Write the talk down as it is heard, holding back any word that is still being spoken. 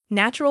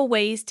Natural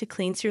ways to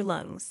cleanse your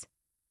lungs.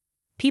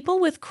 People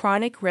with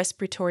chronic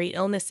respiratory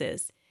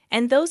illnesses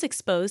and those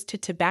exposed to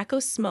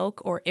tobacco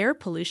smoke or air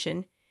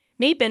pollution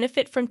may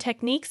benefit from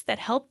techniques that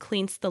help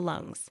cleanse the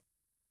lungs.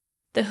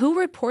 The WHO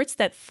reports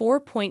that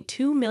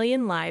 4.2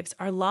 million lives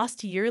are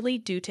lost yearly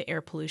due to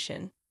air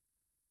pollution.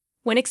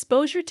 When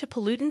exposure to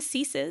pollutants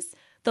ceases,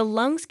 the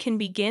lungs can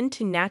begin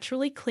to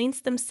naturally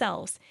cleanse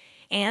themselves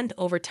and,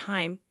 over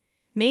time,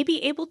 may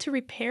be able to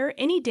repair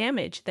any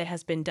damage that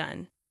has been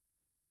done.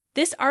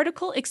 This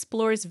article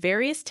explores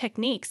various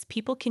techniques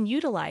people can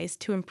utilize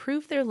to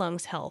improve their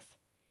lungs' health.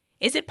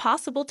 Is it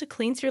possible to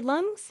cleanse your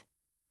lungs?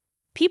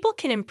 People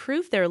can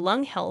improve their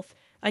lung health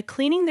by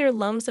cleaning their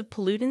lungs of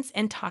pollutants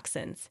and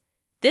toxins.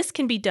 This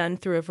can be done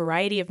through a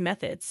variety of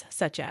methods,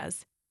 such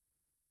as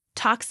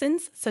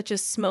toxins such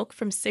as smoke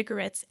from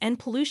cigarettes and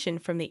pollution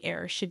from the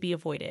air should be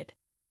avoided.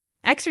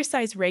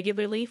 Exercise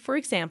regularly, for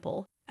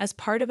example, as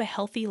part of a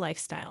healthy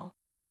lifestyle.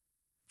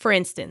 For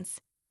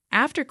instance,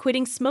 after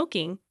quitting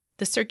smoking,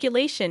 the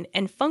circulation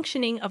and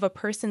functioning of a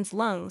person's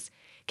lungs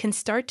can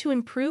start to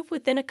improve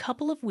within a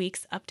couple of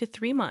weeks up to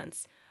 3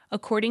 months,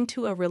 according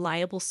to a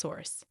reliable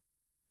source.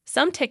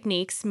 Some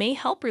techniques may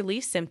help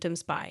relieve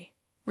symptoms by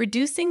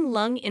reducing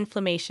lung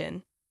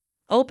inflammation,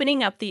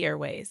 opening up the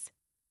airways,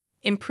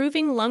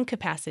 improving lung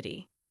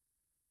capacity,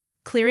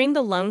 clearing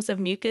the lungs of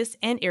mucus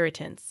and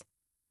irritants.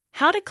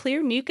 How to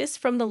clear mucus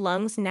from the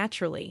lungs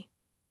naturally.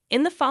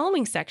 In the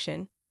following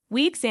section,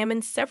 we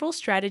examine several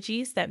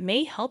strategies that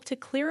may help to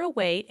clear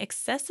away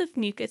excessive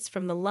mucus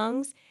from the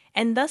lungs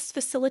and thus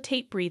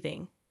facilitate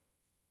breathing.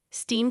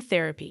 Steam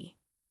therapy.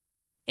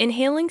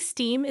 Inhaling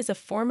steam is a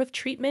form of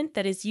treatment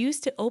that is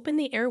used to open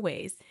the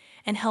airways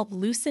and help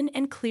loosen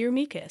and clear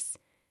mucus.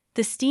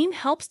 The steam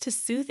helps to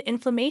soothe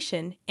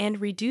inflammation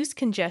and reduce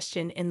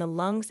congestion in the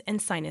lungs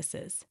and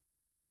sinuses.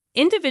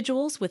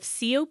 Individuals with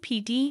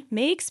COPD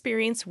may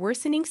experience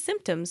worsening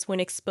symptoms when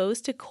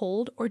exposed to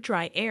cold or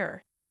dry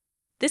air.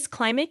 This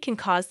climate can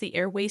cause the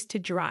airways to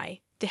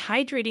dry,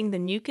 dehydrating the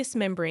mucous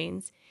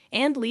membranes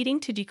and leading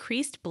to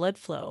decreased blood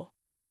flow.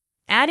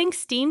 Adding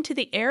steam to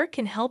the air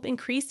can help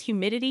increase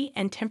humidity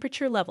and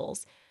temperature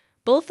levels,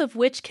 both of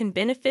which can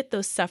benefit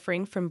those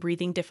suffering from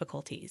breathing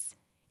difficulties.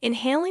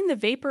 Inhaling the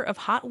vapor of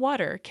hot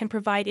water can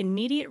provide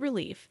immediate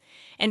relief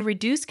and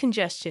reduce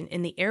congestion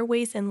in the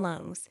airways and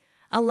lungs,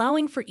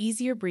 allowing for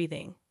easier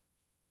breathing.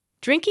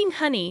 Drinking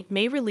honey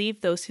may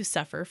relieve those who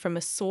suffer from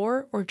a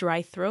sore or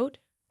dry throat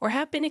or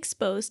have been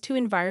exposed to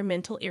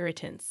environmental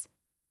irritants.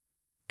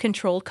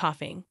 Controlled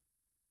coughing.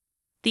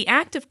 The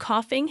act of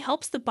coughing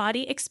helps the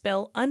body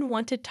expel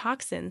unwanted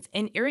toxins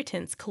and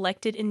irritants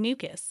collected in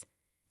mucus.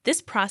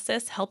 This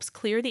process helps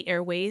clear the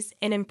airways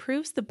and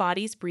improves the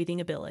body's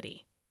breathing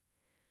ability.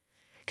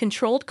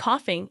 Controlled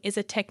coughing is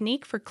a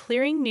technique for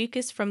clearing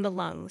mucus from the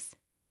lungs.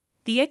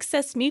 The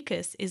excess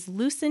mucus is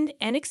loosened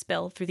and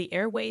expelled through the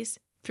airways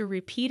through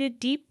repeated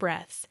deep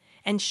breaths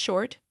and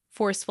short,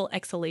 forceful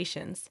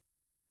exhalations.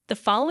 The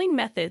following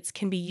methods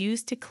can be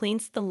used to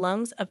cleanse the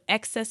lungs of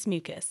excess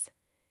mucus.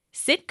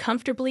 Sit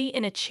comfortably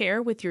in a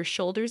chair with your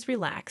shoulders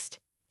relaxed,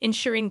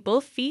 ensuring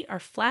both feet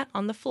are flat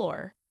on the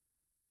floor.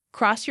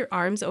 Cross your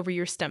arms over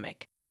your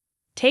stomach.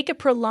 Take a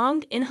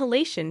prolonged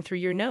inhalation through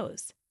your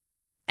nose.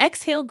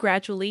 Exhale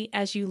gradually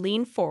as you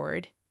lean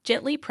forward,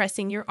 gently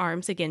pressing your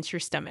arms against your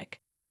stomach.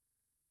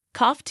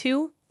 Cough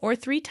 2 or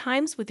 3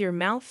 times with your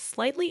mouth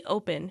slightly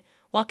open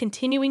while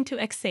continuing to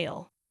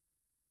exhale.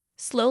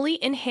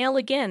 Slowly inhale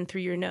again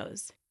through your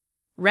nose.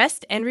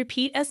 Rest and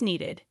repeat as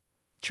needed,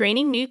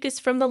 draining mucus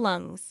from the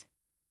lungs.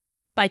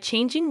 By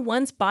changing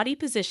one's body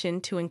position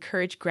to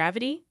encourage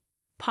gravity,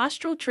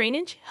 postural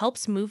drainage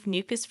helps move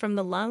mucus from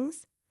the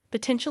lungs,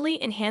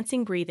 potentially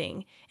enhancing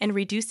breathing and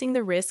reducing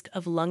the risk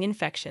of lung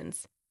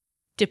infections.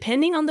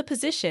 Depending on the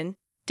position,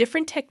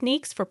 different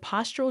techniques for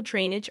postural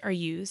drainage are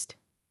used.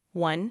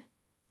 1.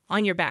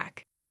 On your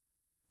back.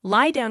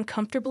 Lie down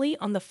comfortably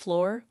on the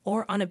floor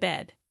or on a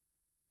bed.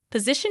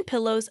 Position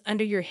pillows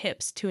under your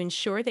hips to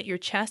ensure that your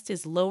chest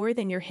is lower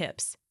than your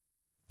hips.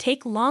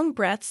 Take long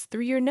breaths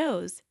through your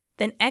nose,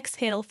 then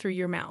exhale through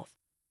your mouth.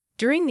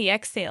 During the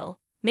exhale,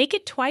 make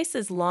it twice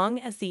as long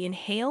as the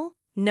inhale,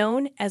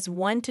 known as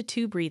 1 to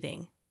 2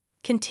 breathing.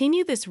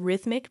 Continue this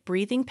rhythmic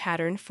breathing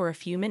pattern for a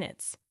few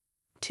minutes.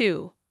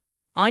 2.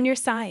 On your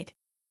side.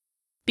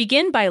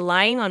 Begin by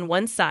lying on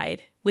one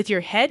side, with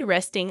your head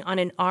resting on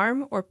an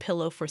arm or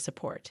pillow for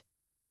support.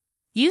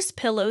 Use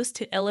pillows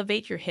to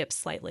elevate your hips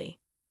slightly.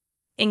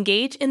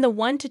 Engage in the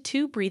 1 to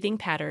 2 breathing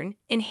pattern,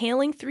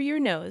 inhaling through your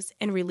nose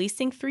and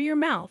releasing through your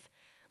mouth,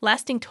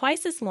 lasting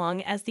twice as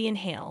long as the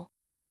inhale.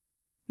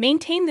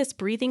 Maintain this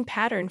breathing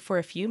pattern for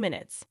a few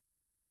minutes.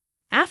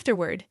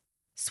 Afterward,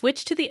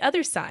 switch to the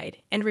other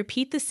side and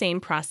repeat the same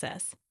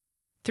process.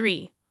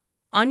 3.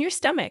 On your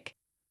stomach.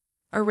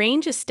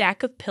 Arrange a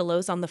stack of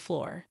pillows on the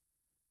floor.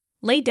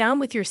 Lay down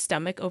with your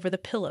stomach over the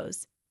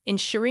pillows,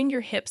 ensuring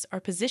your hips are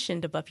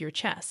positioned above your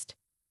chest.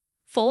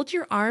 Fold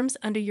your arms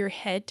under your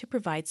head to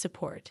provide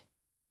support.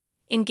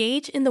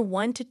 Engage in the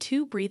 1 to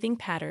 2 breathing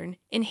pattern,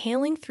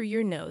 inhaling through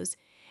your nose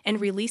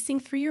and releasing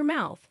through your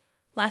mouth,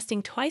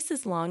 lasting twice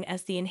as long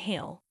as the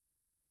inhale.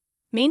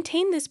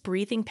 Maintain this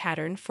breathing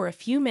pattern for a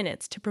few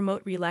minutes to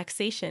promote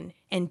relaxation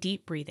and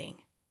deep breathing.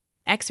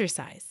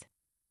 Exercise.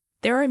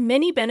 There are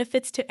many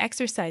benefits to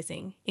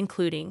exercising,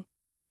 including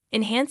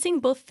enhancing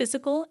both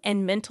physical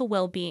and mental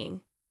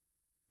well-being,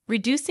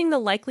 reducing the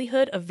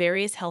likelihood of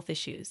various health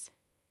issues,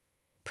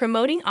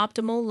 promoting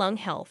optimal lung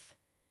health.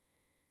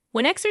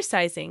 When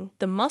exercising,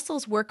 the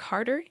muscles work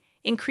harder,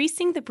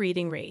 increasing the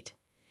breathing rate.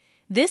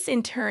 This,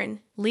 in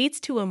turn, leads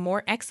to a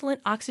more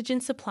excellent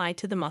oxygen supply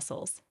to the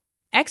muscles.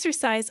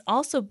 Exercise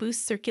also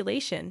boosts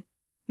circulation,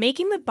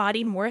 making the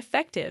body more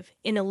effective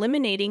in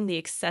eliminating the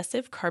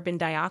excessive carbon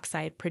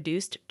dioxide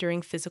produced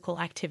during physical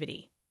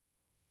activity.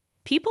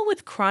 People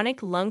with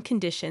chronic lung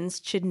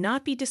conditions should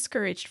not be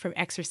discouraged from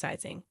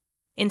exercising.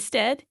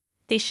 Instead,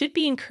 they should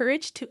be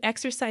encouraged to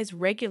exercise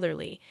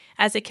regularly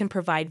as it can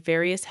provide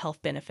various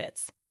health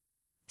benefits.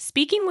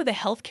 Speaking with a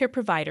healthcare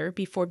provider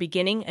before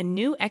beginning a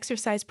new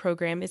exercise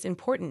program is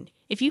important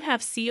if you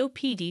have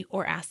COPD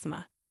or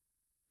asthma.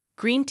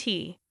 Green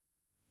tea.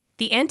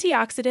 The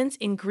antioxidants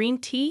in green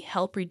tea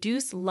help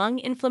reduce lung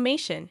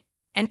inflammation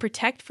and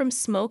protect from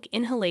smoke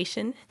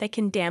inhalation that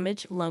can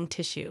damage lung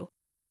tissue.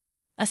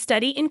 A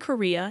study in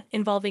Korea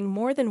involving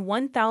more than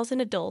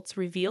 1,000 adults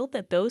revealed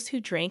that those who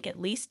drank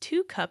at least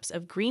 2 cups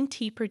of green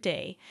tea per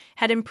day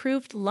had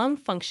improved lung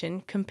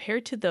function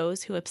compared to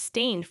those who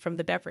abstained from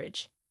the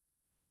beverage.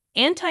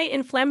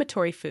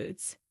 Anti-inflammatory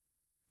foods.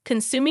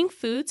 Consuming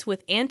foods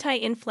with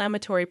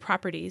anti-inflammatory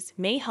properties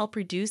may help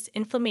reduce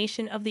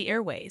inflammation of the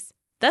airways,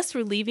 thus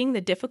relieving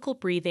the difficult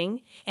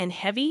breathing and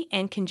heavy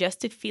and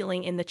congested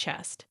feeling in the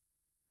chest.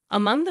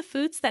 Among the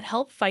foods that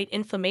help fight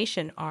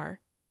inflammation are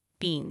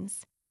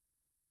beans,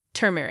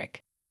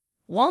 turmeric,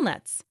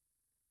 walnuts,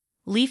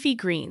 leafy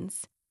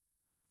greens,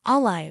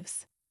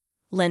 olives,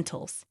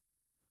 lentils,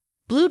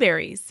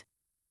 blueberries,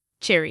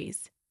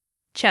 cherries.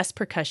 Chest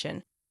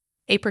percussion.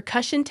 A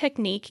percussion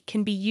technique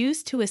can be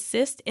used to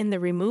assist in the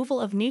removal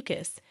of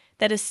mucus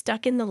that is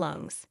stuck in the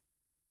lungs.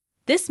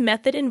 This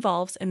method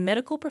involves a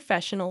medical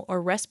professional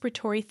or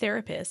respiratory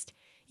therapist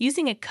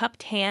using a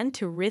cupped hand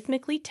to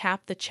rhythmically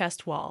tap the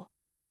chest wall,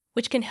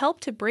 which can help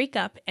to break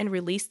up and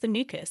release the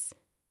mucus.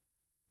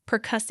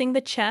 Percussing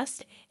the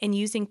chest and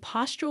using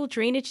postural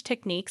drainage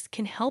techniques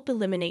can help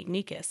eliminate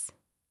mucus.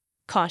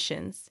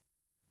 Cautions.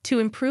 To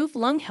improve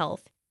lung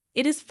health,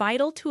 it is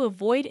vital to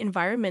avoid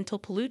environmental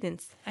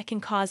pollutants that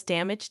can cause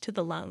damage to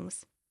the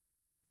lungs.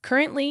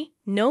 Currently,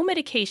 no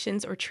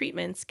medications or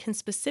treatments can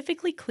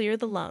specifically clear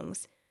the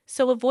lungs,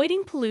 so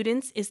avoiding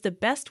pollutants is the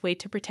best way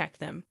to protect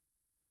them.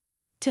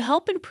 To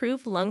help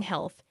improve lung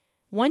health,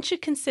 one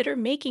should consider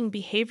making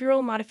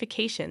behavioral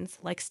modifications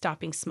like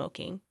stopping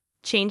smoking,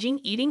 changing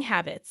eating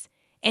habits,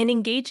 and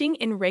engaging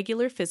in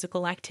regular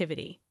physical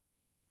activity.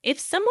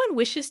 If someone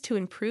wishes to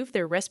improve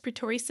their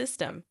respiratory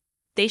system,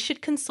 they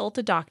should consult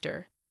a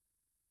doctor.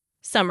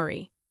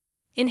 Summary.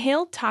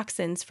 Inhaled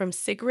toxins from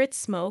cigarette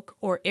smoke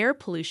or air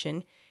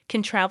pollution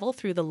can travel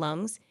through the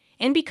lungs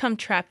and become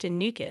trapped in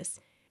mucus,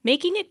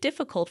 making it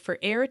difficult for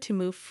air to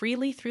move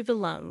freely through the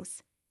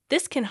lungs.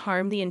 This can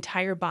harm the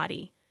entire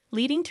body,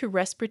 leading to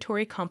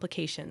respiratory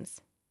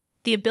complications.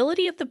 The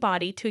ability of the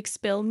body to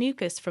expel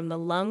mucus from the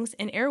lungs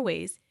and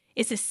airways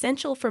is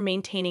essential for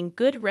maintaining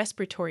good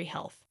respiratory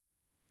health.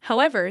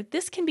 However,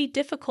 this can be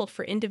difficult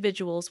for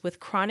individuals with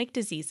chronic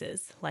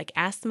diseases like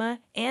asthma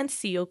and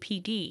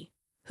COPD,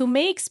 who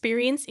may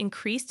experience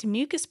increased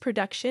mucus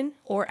production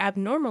or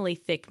abnormally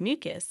thick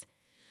mucus,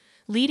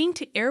 leading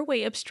to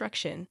airway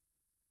obstruction.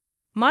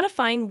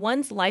 Modifying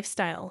one's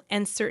lifestyle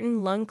and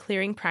certain lung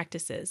clearing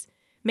practices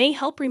may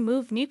help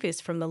remove mucus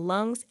from the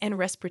lungs and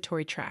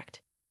respiratory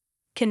tract.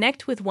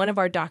 Connect with one of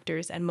our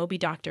doctors at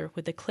MobiDoctor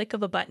with the click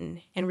of a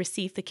button and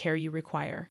receive the care you require.